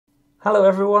Hello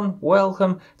everyone,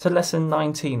 welcome to lesson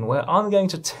 19 where I'm going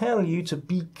to tell you to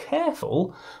be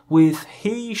careful with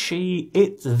he, she,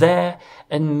 it, their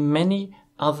and many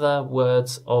other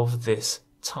words of this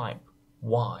type.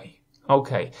 Why?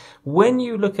 Okay, when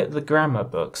you look at the grammar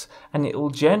books, and it will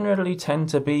generally tend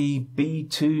to be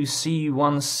B2, C1,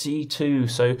 C2,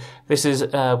 so this is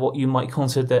what you might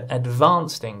consider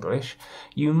advanced English,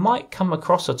 you might come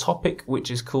across a topic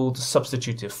which is called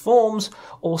substitutive forms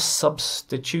or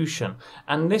substitution.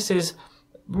 And this is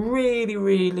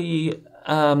really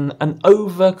an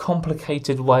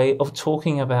overcomplicated way of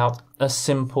talking about a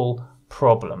simple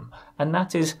problem. And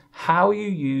that is how you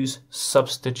use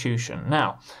substitution.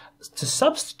 Now, to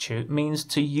substitute means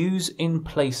to use in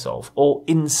place of or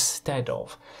instead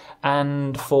of.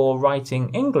 And for writing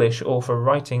English or for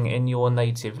writing in your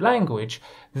native language,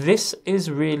 this is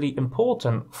really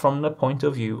important from the point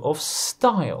of view of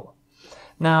style.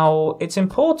 Now, it's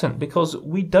important because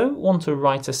we don't want to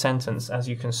write a sentence, as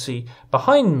you can see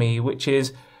behind me, which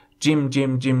is Jim.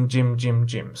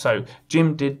 So,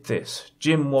 Jim did this,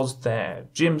 Jim was there,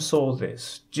 Jim saw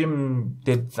this, Jim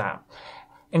did that.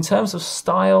 In terms of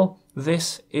style,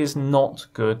 this is not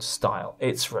good style.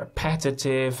 It's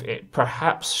repetitive, it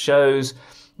perhaps shows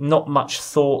not much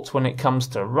thought when it comes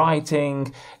to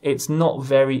writing, it's not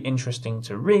very interesting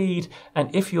to read,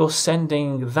 and if you're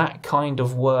sending that kind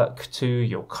of work to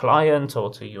your client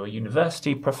or to your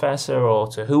university professor or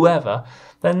to whoever,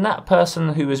 then that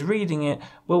person who is reading it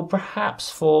will perhaps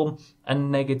form a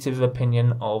negative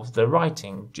opinion of the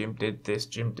writing. Jim did this,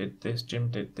 Jim did this,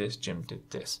 Jim did this, Jim did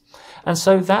this. And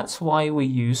so that's why we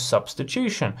use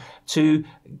substitution, to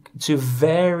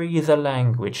vary the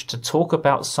language, to talk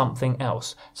about something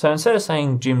else. So instead of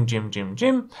saying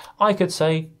Jim, I could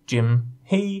say Jim,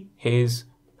 he, his,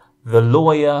 the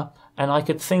lawyer, and I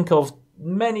could think of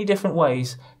many different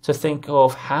ways to think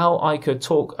of how I could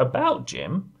talk about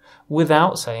Jim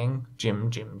without saying Jim.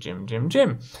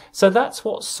 So that's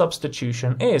what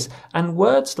substitution is. And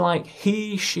words like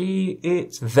he, she,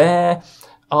 it, their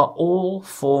are all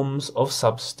forms of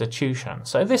substitution.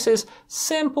 So this is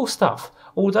simple stuff.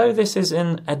 Although this is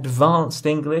in advanced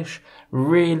English,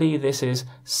 really this is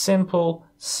simple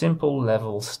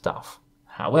level stuff.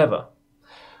 However,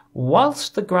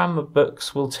 whilst the grammar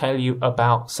books will tell you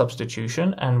about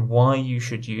substitution and why you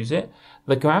should use it,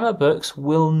 the grammar books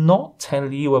will not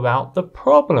tell you about the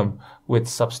problem with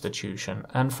substitution.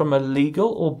 And from a legal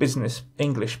or business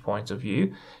English point of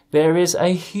view, there is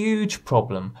a huge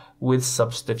problem with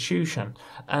substitution.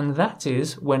 And that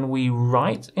is when we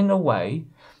write in a way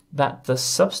that the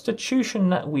substitution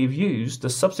that we've used, the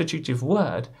substitutive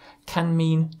word, can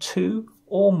mean two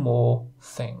or more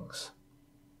things.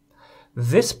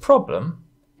 This problem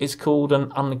is called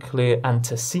an unclear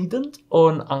antecedent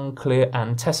or an unclear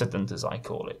antecedent, as I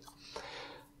call it.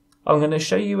 I'm going to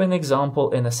show you an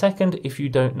example in a second if you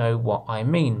don't know what I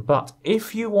mean. But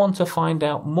if you want to find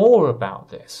out more about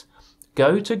this,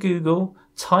 go to Google,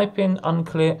 type in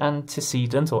unclear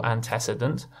antecedent or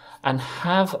antecedent, and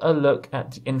have a look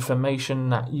at the information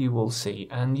that you will see.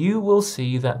 And you will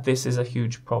see that this is a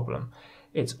huge problem.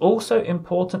 It's also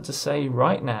important to say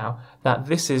right now that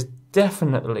this is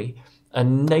definitely a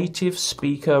native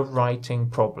speaker writing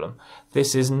problem.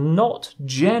 This is not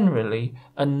generally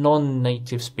a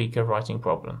non-native speaker writing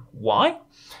problem. Why?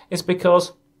 It's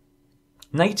because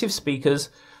native speakers,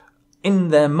 in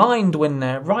their mind when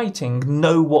they're writing,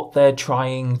 know what they're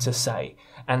trying to say.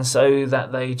 And so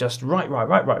that they just write.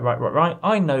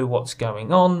 I know what's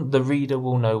going on. The reader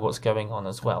will know what's going on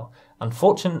as well.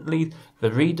 Unfortunately,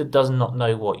 the reader does not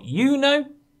know what you know.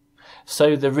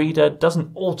 So the reader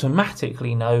doesn't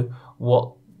automatically know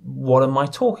what am I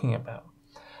talking about.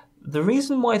 The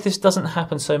reason why this doesn't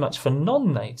happen so much for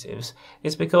non-natives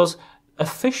is because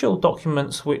official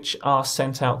documents which are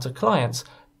sent out to clients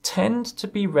tend to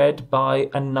be read by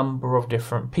a number of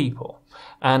different people.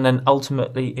 And then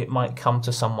ultimately it might come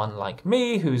to someone like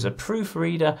me who's a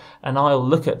proofreader, and I'll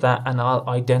look at that and I'll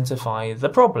identify the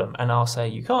problem and I'll say,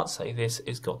 you can't say this,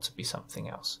 it's got to be something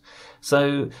else.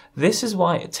 So this is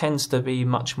why it tends to be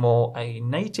much more a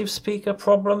native speaker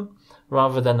problem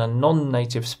rather than a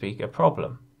non-native speaker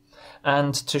problem.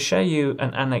 And to show you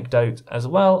an anecdote as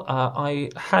well, I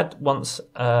had once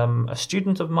a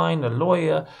student of mine, a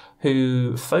lawyer,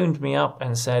 who phoned me up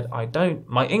and said,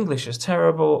 my English is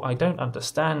terrible, I don't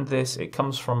understand this, it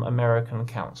comes from American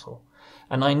counsel.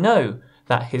 And I know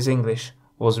that his English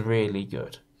was really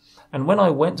good. And when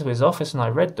I went to his office and I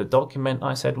read the document,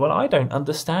 I said, well, I don't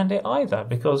understand it either,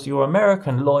 because your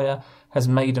American lawyer has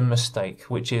made a mistake,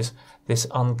 which is this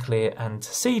unclear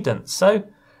antecedent. So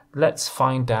let's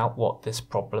find out what this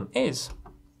problem is.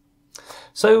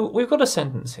 So we've got a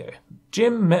sentence here.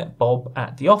 Jim met Bob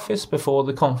at the office before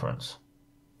the conference.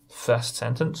 First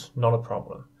sentence, not a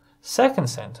problem. Second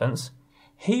sentence,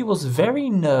 he was very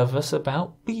nervous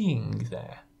about being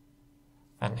there.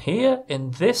 And here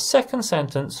in this second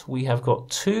sentence, we have got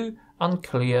two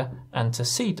unclear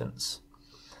antecedents.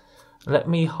 Let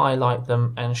me highlight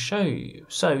them and show you.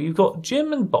 So you've got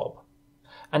Jim and Bob.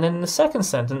 And then in the second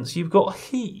sentence, you've got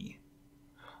he.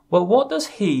 Well, what does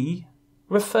he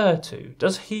refer to?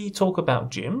 Does he talk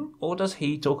about Jim or does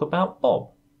he talk about Bob?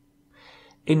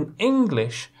 In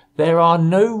English, there are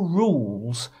no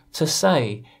rules to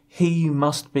say he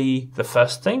must be the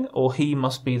first thing or he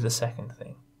must be the second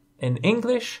thing. In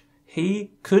English,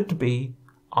 he could be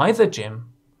either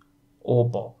Jim or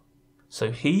Bob.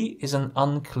 So he is an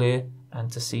unclear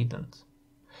antecedent.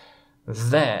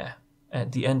 There,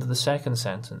 at the end of the second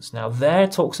sentence. Now, there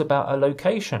talks about a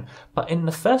location, but in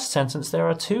the first sentence, there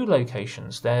are two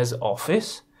locations. There's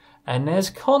office and there's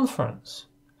conference.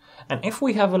 And if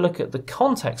we have a look at the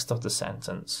context of the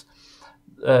sentence,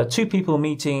 two people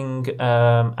meeting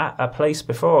at a place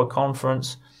before a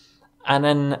conference, and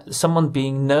then someone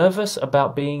being nervous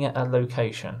about being at a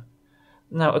location.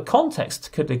 Now, a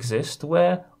context could exist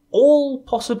where all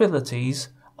possibilities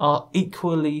are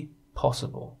equally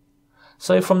possible.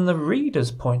 So from the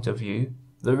reader's point of view,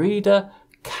 the reader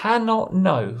cannot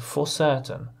know for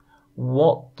certain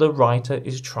what the writer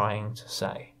is trying to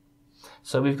say.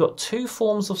 So we've got two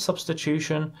forms of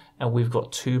substitution and we've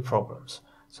got two problems.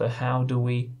 So how do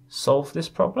we solve this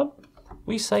problem?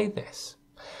 We say this.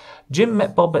 Jim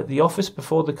met Bob at the office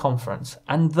before the conference,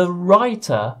 and the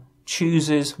writer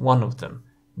chooses one of them.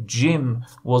 Jim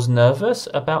was nervous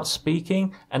about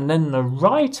speaking, and then the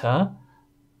writer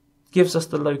gives us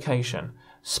the location,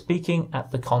 speaking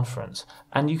at the conference.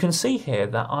 And you can see here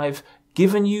that I've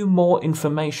given you more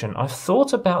information. I've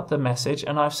thought about the message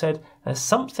and I've said there's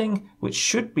something which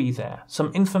should be there,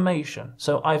 some information.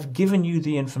 So I've given you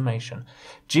the information.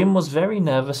 Jim was very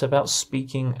nervous about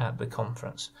speaking at the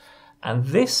conference. And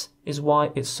this is why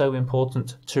it's so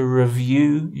important to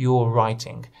review your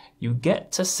writing. You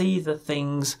get to see the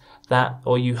things that,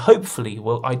 or you hopefully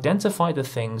will identify the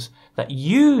things that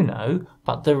you know,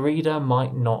 but the reader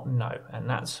might not know. And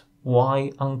that's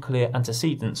why unclear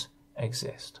antecedents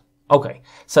exist. Okay,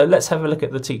 so let's have a look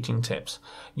at the teaching tips.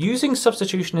 Using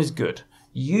substitution is good.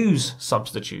 Use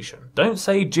substitution. Don't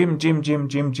say Jim, Jim, Jim,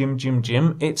 Jim, Jim, Jim,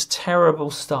 Jim. It's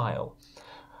terrible style.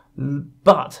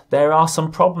 But there are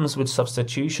some problems with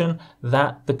substitution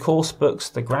that the course books,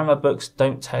 the grammar books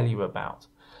don't tell you about.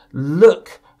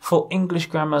 Look for English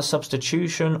grammar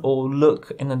substitution or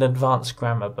look in an advanced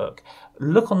grammar book.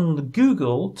 Look on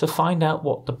Google to find out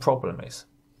what the problem is.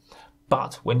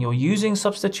 But when you're using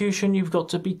substitution, you've got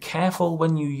to be careful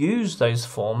when you use those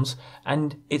forms,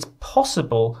 and it's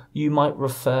possible you might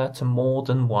refer to more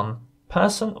than one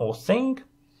person or thing.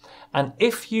 And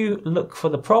if you look for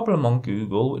the problem on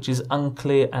Google, which is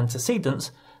unclear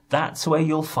antecedents, that's where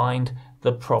you'll find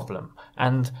the problem.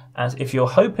 And as if you're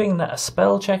hoping that a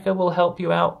spell checker will help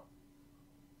you out,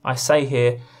 I say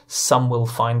here, some will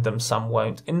find them, some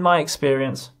won't. In my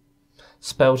experience,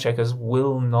 spell checkers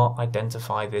will not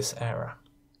identify this error.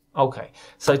 Okay,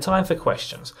 so time for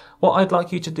questions. What I'd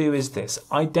like you to do is this.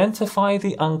 Identify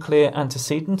the unclear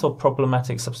antecedent or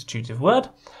problematic substitutive word,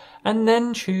 and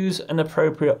then choose an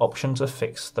appropriate option to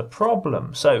fix the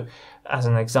problem. So, as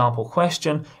an example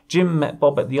question, Jim met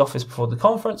Bob at the office before the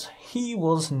conference. He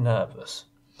was nervous.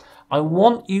 I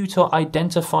want you to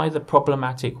identify the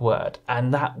problematic word,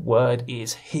 and that word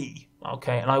is he.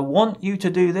 Okay, and I want you to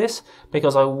do this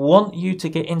because I want you to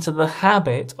get into the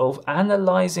habit of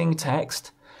analyzing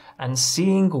text and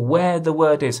seeing where the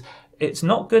word is. It's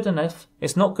not good enough.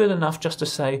 It's not good enough just to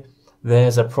say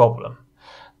there's a problem.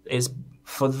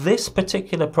 For this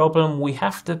particular problem, we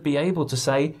have to be able to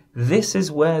say this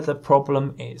is where the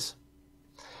problem is.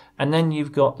 And then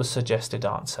you've got the suggested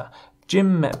answer.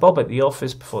 Jim met Bob at the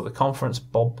office before the conference.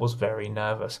 Bob was very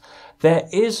nervous. There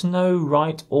is no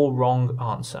right or wrong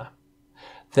answer.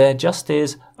 There just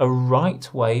is a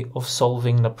right way of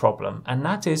solving the problem, and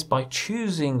that is by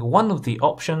choosing one of the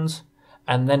options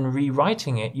and then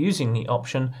rewriting it using the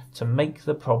option to make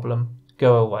the problem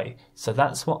go away. So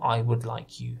that's what I would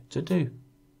like you to do.